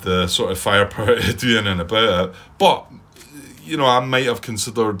had the sort of firepower to do anything about it. But, you know, I might have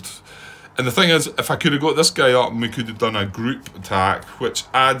considered... And the thing is, if I could have got this guy up and we could have done a group attack, which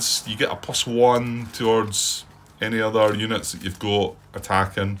adds... You get a +1 towards any other units that you've got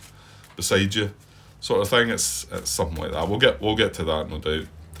attacking beside you. Sort of thing. It's something like that. We'll get to that, no doubt.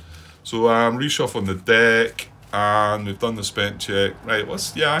 So, reshuffling the deck. And we've done the spent check. Right, I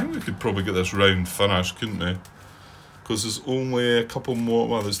think we could probably get this round finished, couldn't we? Because there's only a couple more,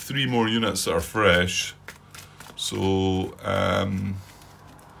 well, there's 3 more units that are fresh. So,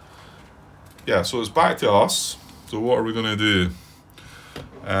 yeah, so it's back to us. So what are we going to do?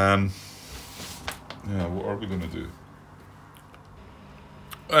 Yeah, what are we going to do?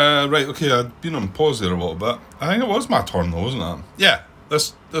 Right, okay, I've been on pause there a little bit. I think it was my turn though, wasn't it? Yeah,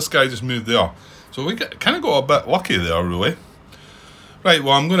 this guy just moved there. So we kind of got a bit lucky there, really. Right,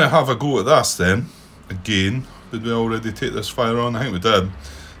 well, I'm going to have a go at this then. Again. Did we already take this fire on? I think we did.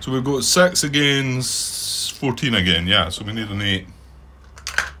 So we've got 6 against 14 again. Yeah, so we need an 8.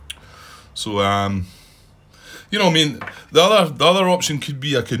 So, you know, I mean, the other option could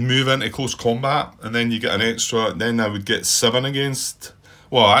be I could move into close combat, and then you get an extra. Then I would get 7 against...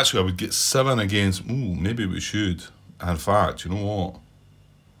 Well, actually, I would get 7 against... Ooh, maybe we should. In fact, you know what?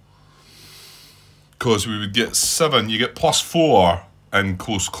 Because we would get 7, you get +4 in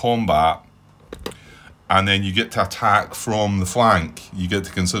close combat, and then you get to attack from the flank. You get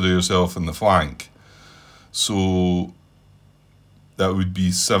to consider yourself in the flank. So that would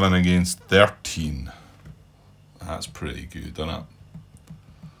be 7 against 13. That's pretty good, isn't it? I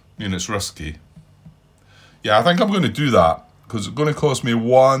mean, it's risky. Yeah, I think I'm going to do that, because it's going to cost me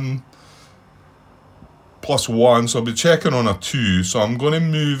 1 +1, so I'll be checking on a 2. So I'm going to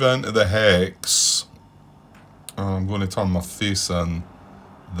move into the hex. I'm going to turn my face in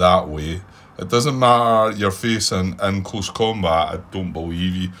that way. It doesn't matter you're facing in close combat. I don't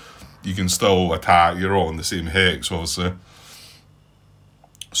believe you. You can still attack. You're all in the same hex, obviously.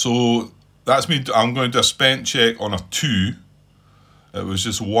 So that's me. I'm going to do a spent check on a 2. It was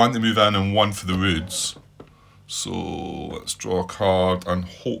just 1 to move in and 1 for the woods. So let's draw a card and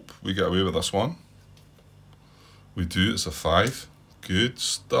hope we get away with this one. We do. It's a 5. Good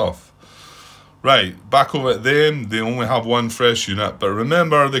stuff. Right, back over at them. They only have 1 fresh unit, but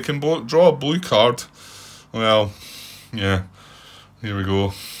remember, they can draw a blue card. Well, yeah, here we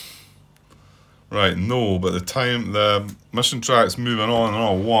go. Right, no, but the mission track's moving on and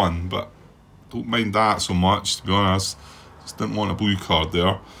all 1, but don't mind that so much, to be honest. Just didn't want a blue card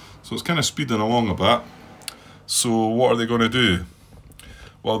there. So it's kind of speeding along a bit. So what are they going to do?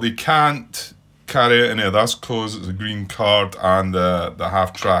 Well, they can't carry out any of this because it's a green card and the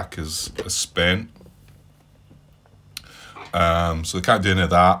half track is spent. So they can't do any of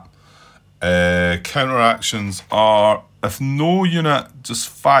that. Counter actions are, if no unit just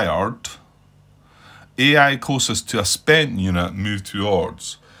fired, AI closest to a spent unit move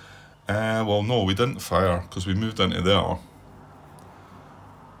towards. Well, no, we didn't fire because we moved into there.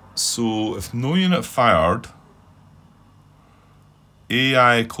 So if no unit fired,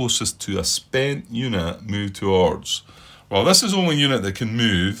 AI closest to a spent unit move towards. Well, this is the only unit that can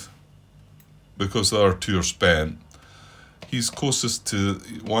move because the other 2 are spent. He's closest to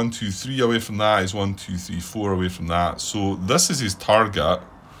 1, 2, 3 away from that. He's 1, 2, 3, 4 away from that. So this is his target.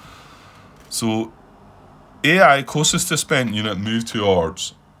 So AI closest to spent unit move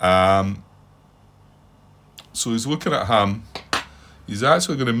towards. So he's looking at him. He's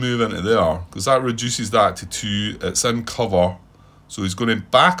actually going to move into there because that reduces that to 2. It's in cover. So he's going to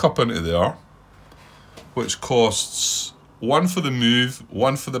back up into there, which costs 1 for the move,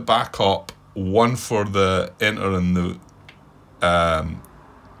 1 for the back up, 1 for the entering the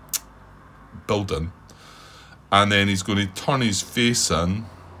building. And then he's going to turn his face in.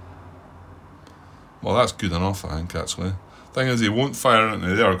 Well, that's good enough, I think, actually. Thing is, he won't fire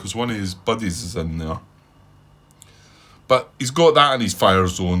into there because one of his buddies is in there. But he's got that in his fire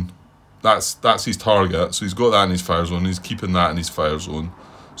zone. That's his target. So he's got that in his fire zone. He's keeping that in his fire zone.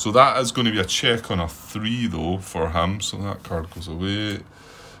 So that is going to be a check on a 3, though, for him. So that card goes away.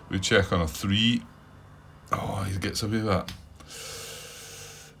 We check on a 3. Oh, he gets away with it.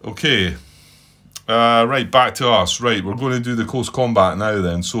 Okay. Right, back to us. Right, we're going to do the close combat now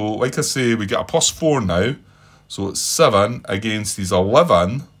then. So, like I say, we get a +4 now. So it's 7 against his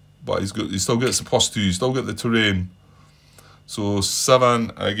 11. But he still gets the +2. He still get the terrain. So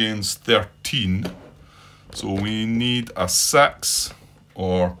 7 against 13. So we need a 6.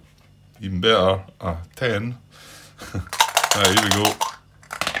 Or, even better, a 10. Right, here we go.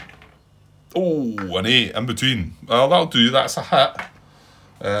 Oh, an 8 in between. Well, that'll do. That's a hit.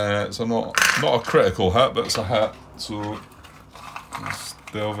 It's not a critical hit, but it's a hit. So let's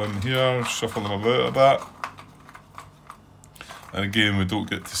delve in here, shuffle them about a bit. And again, we don't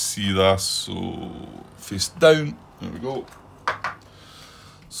get to see this, so face down. There we go.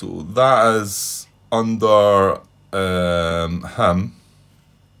 So that is under him.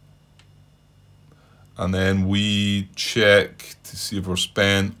 And then we check to see if we're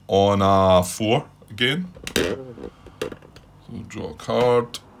spent on a 4 again. So draw a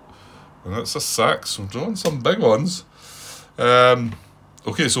card. And that's a 6. We're drawing some big ones.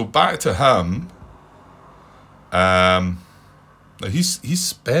 Okay, so back to him. Now he's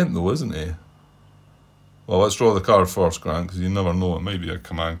spent though, isn't he? Well, let's draw the card first, Grant, because you never know. It might be a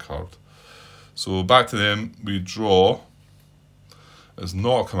command card. So back to them. We draw. It's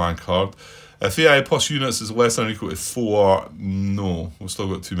not a command card. If AI plus units is less than or equal to 4, no. We've still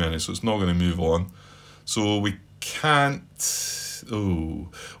got too many, so it's not going to move on. So we can't... Oh.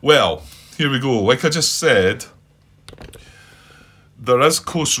 Well, here we go. Like I just said, there is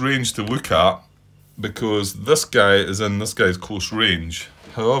close range to look at because this guy is in this guy's close range.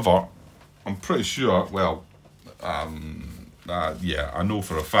 However, I'm pretty sure, well, yeah, I know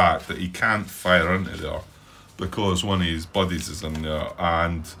for a fact that he can't fire into there because one of his buddies is in there.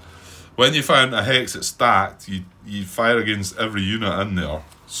 And when you find a hex that's stacked, you fire against every unit in there.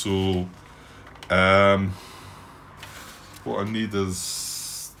 So, what I need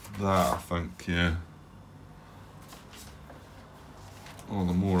is that, I think, yeah. Oh,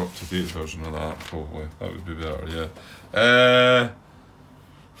 the more up-to-date version of that, probably. That would be better, yeah.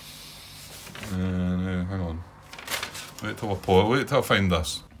 No, hang on. Wait till I find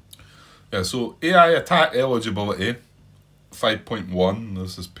this. Yeah, so AI attack eligibility, 5.1.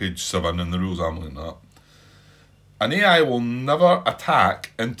 This is page 7 in the rules I'm looking at. An AI will never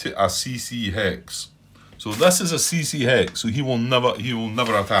attack into a CC hex. So this is a CC hex, so he will never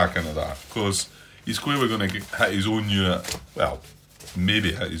attack into that because he's clearly going to hit his own unit. Well,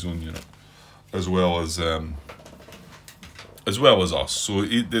 maybe hit his own unit as well as us. So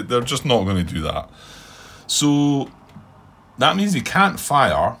they're just not going to do that. So that means he can't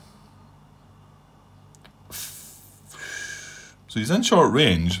fire. So he's in short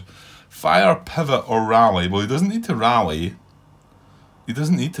range. Fire, pivot, or rally. Well, he doesn't need to rally. He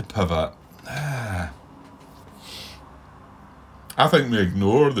doesn't need to pivot. I think we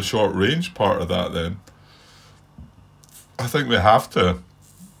ignore the short range part of that then. I think we have to.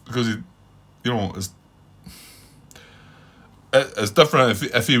 Because, it's different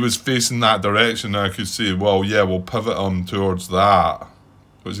if he was facing that direction. I could say, well, yeah, we'll pivot him towards that.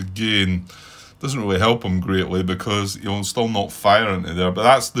 Which, again, doesn't really help him greatly because he'll still not fire into there. But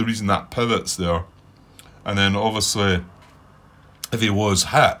that's the reason that pivot's there. And then, obviously, if he was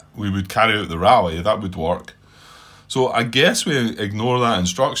hit, we would carry out the rally. That would work. So I guess we ignore that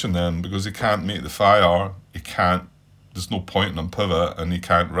instruction then because he can't make the fire. He can't. There's no point in him pivot and he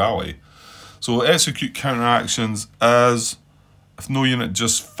can't rally. So execute counteractions as if no unit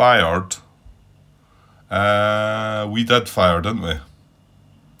just fired. We did fire, didn't we?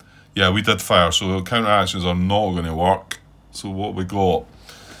 Yeah, we did fire. So counteractions are not going to work. So what we got?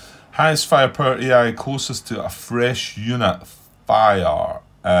 Highest firepower AI closest to a fresh unit fire.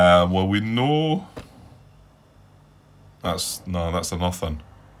 Well, we know. That's a nothing.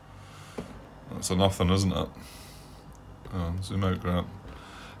 That's a nothing, isn't it? Zoom out, Grant.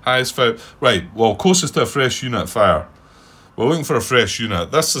 Highest fire. Right, well, closest to a fresh unit fire. We're looking for a fresh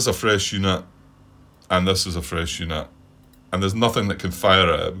unit. This is a fresh unit, and this is a fresh unit. And there's nothing that can fire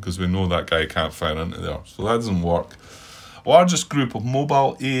at it because we know that guy can't fire into there. So that doesn't work. Largest group of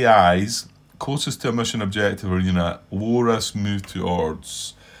mobile AIs, closest to a mission objective or unit, low risk move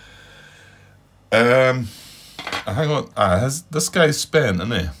towards. Hang on. This guy's spent,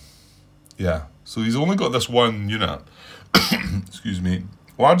 isn't he? Yeah, so he's only got this one unit. Excuse me.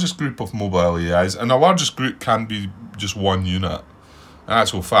 Largest group of mobile AIs, and the largest group can be just one unit. In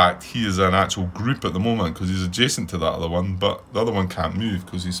actual fact, he is an actual group at the moment because he's adjacent to that other one, but the other one can't move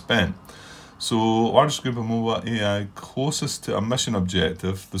because he's spent. So, largest group of mobile AI closest to a mission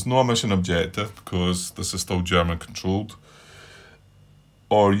objective. There's no mission objective because this is still German controlled.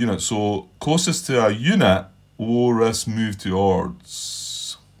 Or unit. So, closest to a unit, low risk move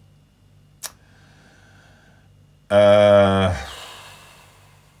towards.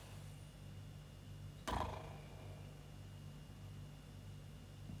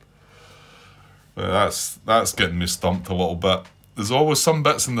 That's getting me stumped a little bit. There's always some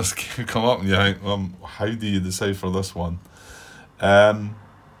bits in this game come up and you think, how do you decipher this one? The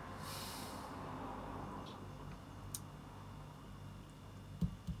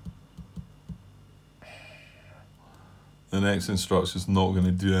next instruction is not going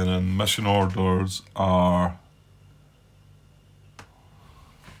to do any. Mission orders are...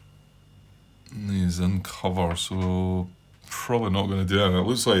 He's in cover, so probably not going to do anything. It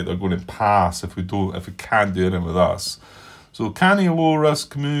looks like they're going to pass if we can't do anything with us. So can he low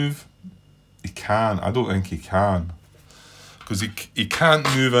risk move? He can. I don't think he can. Because he can't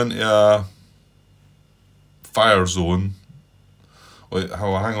move into a fire zone. Wait,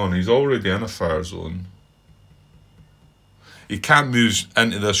 hang on, he's already in a fire zone. He can't move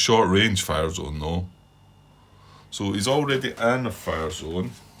into the short range fire zone though. So he's already in a fire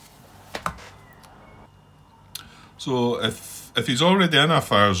zone. So if he's already in a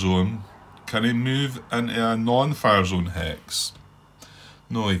fire zone, can he move into a non-fire zone hex?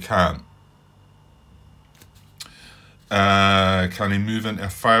 No, he can't. Can he move into a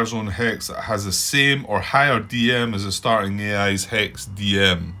fire zone hex that has the same or higher DM as the starting AI's hex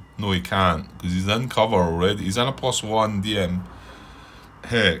DM? No, he can't, because he's in cover already. He's in a +1 DM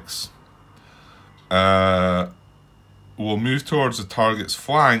hex. Will move towards the target's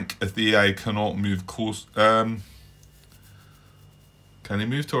flank if the AI cannot move close. Can he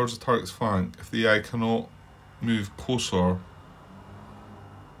move towards the target's flank if the AI cannot move closer?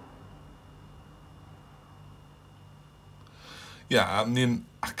 Yeah, I mean,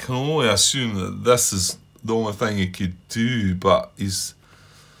 I can only assume that this is the only thing he could do, but he's...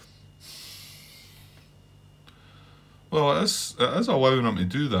 Well, it is allowing him to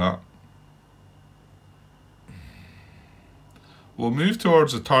do that. We'll move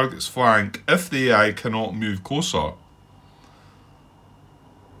towards the target's flank if the AI cannot move closer.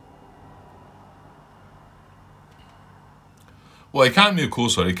 Well, he can't move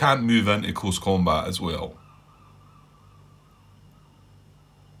closer. He can't move into close combat as well.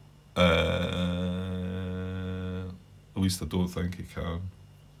 At least I don't think he can.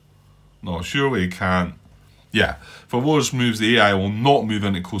 No, surely he can't. Yeah, for those moves, the AI will not move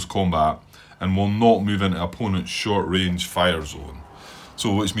into close combat and will not move into opponent's short range fire zone.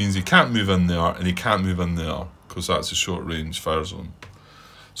 So, which means he can't move in there and he can't move in there because that's a short range fire zone.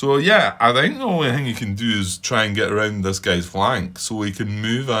 So yeah, I think the only thing you can do is try and get around this guy's flank so he can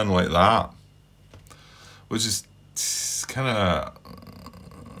move in like that. Which is kind of...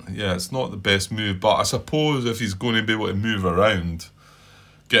 yeah, it's not the best move, but I suppose if he's going to be able to move around,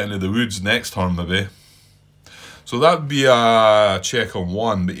 get into the woods next turn maybe. So that would be a check on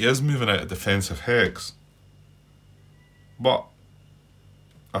 1, but he is moving out of defensive hex. But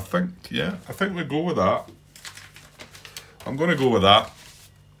I think, yeah, I think we go with that. I'm going to go with that.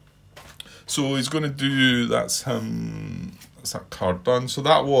 So he's going to do, that's him, that's that card done. So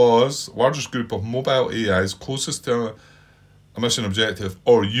that was largest group of mobile AIs closest to a mission objective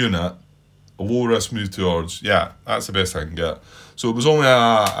or unit, a low risk move towards. Yeah, that's the best I can get. So it was only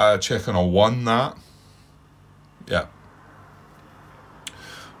a check on a 1, that. Yeah.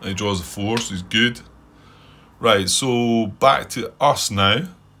 And he draws a 4, so he's good. Right, so back to us now.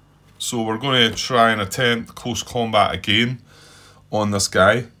 So we're going to try and attempt close combat again on this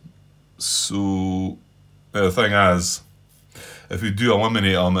guy. So the thing is, if we do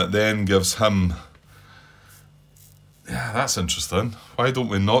eliminate him, it then gives him... yeah, that's interesting. Why don't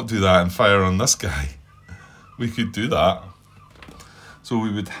we not do that and fire on this guy? We could do that. So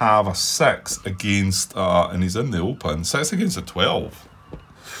we would have a 6 against, and he's in the open, 6 against a 12.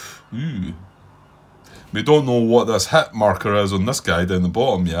 Ooh. We don't know what this hit marker is on this guy down the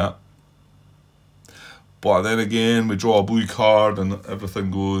bottom yet. But then again, we draw a blue card and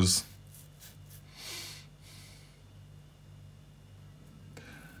everything goes...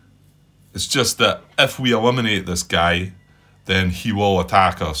 It's just that if we eliminate this guy, then he will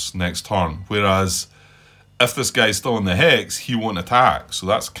attack us next turn. Whereas if this guy's still in the hex, he won't attack. So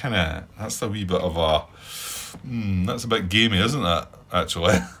that's kind of, that's a wee bit of a, that's a bit gamey, isn't it,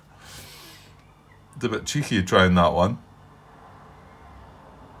 actually? It's a bit cheeky trying that one.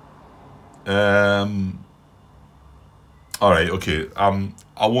 Alright, okay.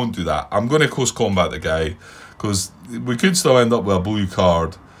 I won't do that. I'm going to close combat the guy, because we could still end up with a blue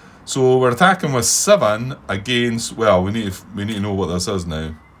card. So we're attacking with 7 against... Well, we need to know what this is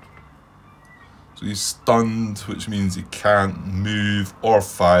now. So he's stunned, which means he can't move or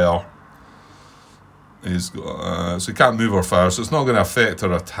fire. He's got, so he can't move or fire, so it's not going to affect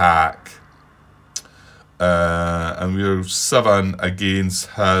our attack. And we're 7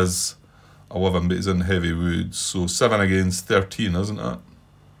 against his 11, but he's in heavy wood. So 7 against 13, isn't it?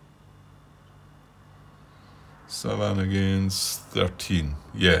 7 against 13,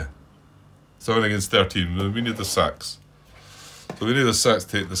 yeah. 7 against 13, we need the 6. So we need a 6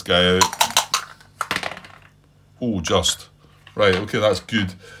 to take this guy out. Oh, just. Right, okay, that's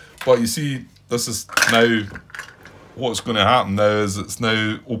good. But you see, this is now... What's going to happen now is it's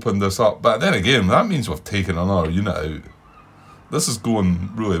now opened this up. But then again, that means we've taken another unit out. This is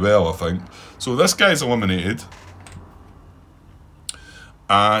going really well, I think. So this guy's eliminated.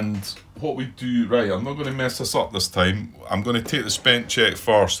 And what we do... Right, I'm not going to mess this up this time. I'm going to take the spent check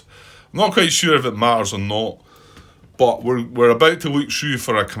first. I'm not quite sure if it matters or not. But we're about to look through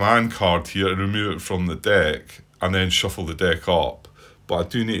for a command card here and remove it from the deck. And then shuffle the deck up. But I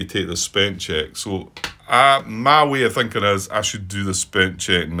do need to take the spent check. So... my way of thinking is I should do the spent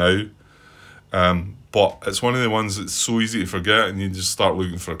check now, but it's one of the ones that's so easy to forget, and you just start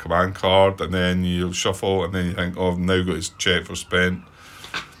looking for a command card, and then you shuffle, and then you think, oh, I've now got to check for spent.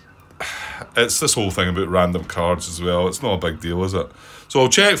 It's this whole thing about random cards as well. It's not a big deal, is it? So I'll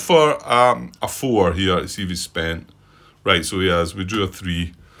check for a 4 here to see if he's spent. Right, so he has. We drew a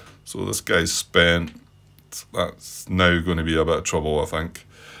 3. So this guy's spent. That's now going to be a bit of trouble, I think.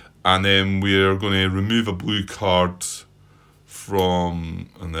 And then we're going to remove a blue card from,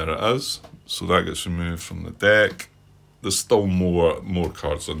 and there it is. So that gets removed from the deck. There's still more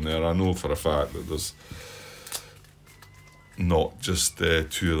cards in there. I know for a fact that there's not just 2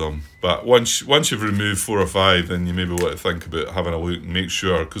 of them. But once you've removed 4 or 5, then you maybe want to think about having a look and make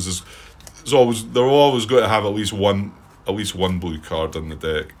sure, because they're always going to have at least one blue card in the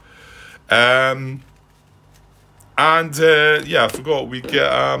deck. And yeah, I forgot we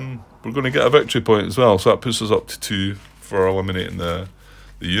get we're going to get a victory point as well, so that puts us up to 2 for eliminating the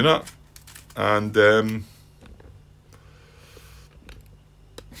unit. And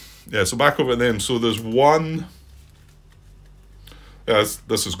yeah, so back over to them. So there's 1. Yeah,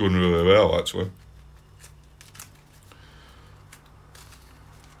 this is going really well actually.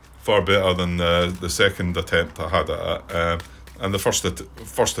 Far better than the second attempt I had at it, and the first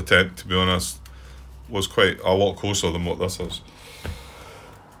attempt, to be honest, was quite a lot closer than what this is.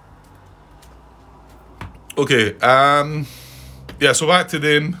 Okay, yeah, so back to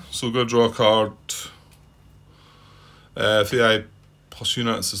them. So we're going to draw a card. If AI plus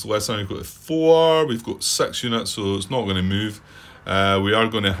units is less than or equal to 4, we've got 6 units, so it's not going to move. We are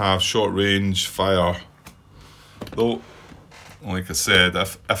going to have short range fire. Though, like I said,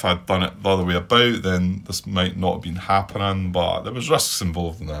 if I'd done it the other way about, then this might not have been happening, but there was risks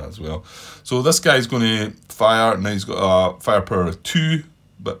involved in that as well. So this guy's going to fire. Now he's got a fire power of 2,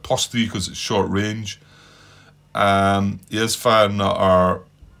 but plus 3 because it's short range. He is firing at our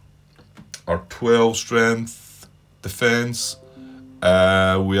 12 strength defense. We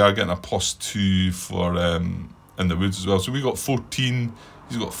are getting a plus 2 for in the woods as well. So we got 14.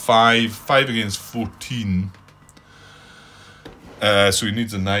 He's got 5 against 14. So he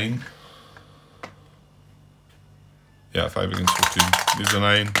needs a 9. Yeah, 5 against 14. Needs a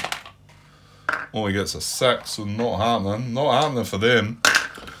 9. Only gets a 6, so not happening. Not happening for them.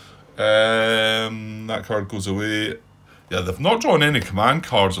 That card goes away. Yeah, they've not drawn any command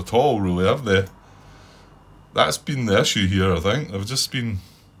cards at all, really, have they? That's been the issue here, I think. They've just been...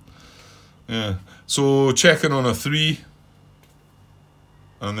 Yeah. So, checking on a 3.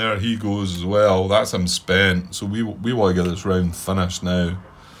 And there he goes as well. That's him spent. So we want to get this round finished now.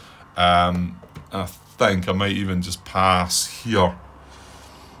 I think I might even just pass here,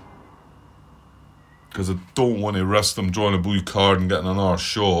 because I don't want to risk them drawing a blue card and getting another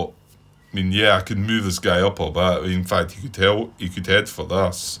shot. I mean, yeah, I could move this guy up a bit. In fact, you could head for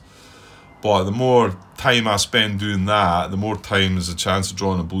this. But the more time I spend doing that, the more time there's a chance of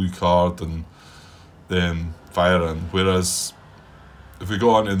drawing a blue card and then firing. Whereas if we go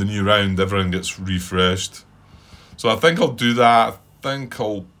on to the new round, everything gets refreshed. So I think I'll do that. I think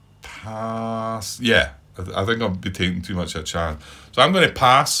I'll pass. Yeah, I think I'll be taking too much of a chance. So I'm going to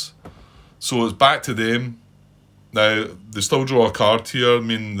pass. So it's back to them. Now, they still draw a card here. I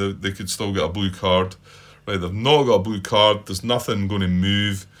mean, they could still get a blue card. Right, they've not got a blue card. There's nothing going to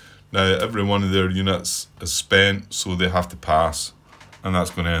move. Now, every one of their units is spent, so they have to pass, and that's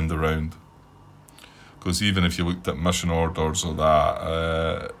going to end the round. Because even if you looked at mission orders or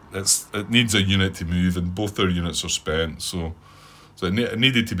that, it needs a unit to move, and both their units are spent, so it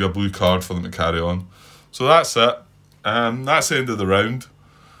needed to be a blue card for them to carry on. So that's it. That's the end of the round.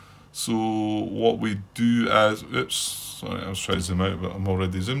 So what we do is, oops, sorry, I was trying to zoom out, but I'm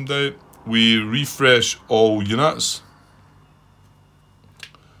already zoomed out. We refresh all units.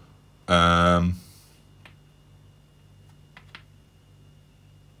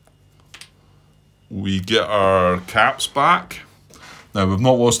 We get our caps back. Now, we've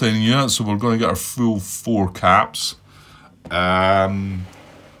not lost any units, so we're going to get our full 4 caps.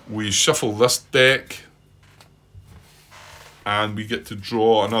 We shuffle this deck, and we get to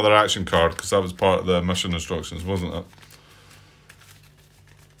draw another action card, because that was part of the mission instructions, wasn't it?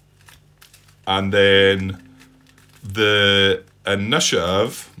 And then the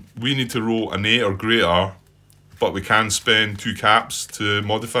initiative, we need to roll an 8 or greater, but we can spend 2 caps to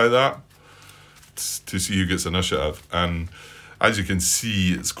modify that, to see who gets initiative. And as you can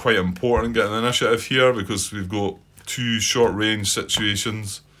see, it's quite important getting initiative here, because we've got 2 short range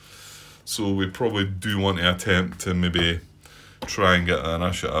situations. So we probably do want to attempt to maybe try and get an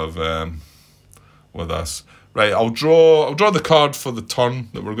initiative with us. Right, I'll draw the card for the turn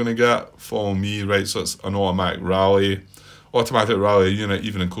that we're going to get. Follow me, right, so it's an automatic rally. Automatic rally unit,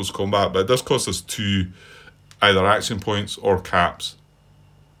 even in close combat, but it does cost us 2 either action points or caps.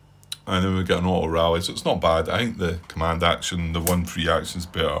 And then we get an auto rally, so it's not bad. I think the command action, the 1 free action is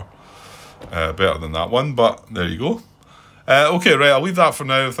better than that one, but there you go. Okay, right, I'll leave that for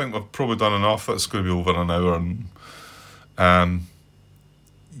now. I think we've probably done enough. It's going to be over an hour. And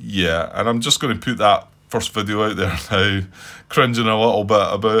yeah, and I'm just going to put that first video out there now, cringing a little bit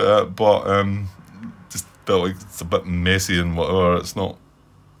about it, but just felt like it's a bit messy and whatever. It's not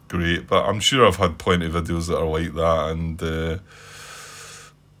great, but I'm sure I've had plenty of videos that are like that, and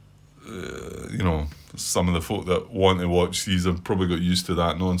you know, some of the folk that want to watch these have probably got used to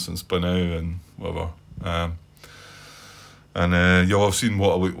that nonsense by now and whatever. And you'll have seen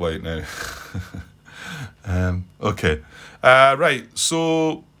what I look like now. Okay, right,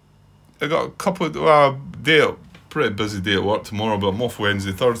 so I got a couple of pretty busy day at work tomorrow, but I'm off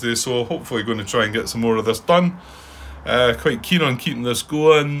Wednesday, Thursday, so hopefully going to try and get some more of this done. Quite keen on keeping this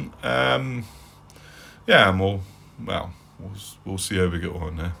going. Yeah, and we'll see how we get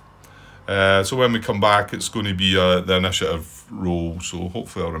on now. So when we come back, it's going to be the initiative roll, so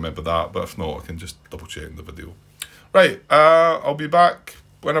hopefully I'll remember that, but if not, I can just double check in the video. Right, I'll be back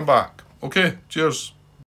when I'm back. Okay, cheers.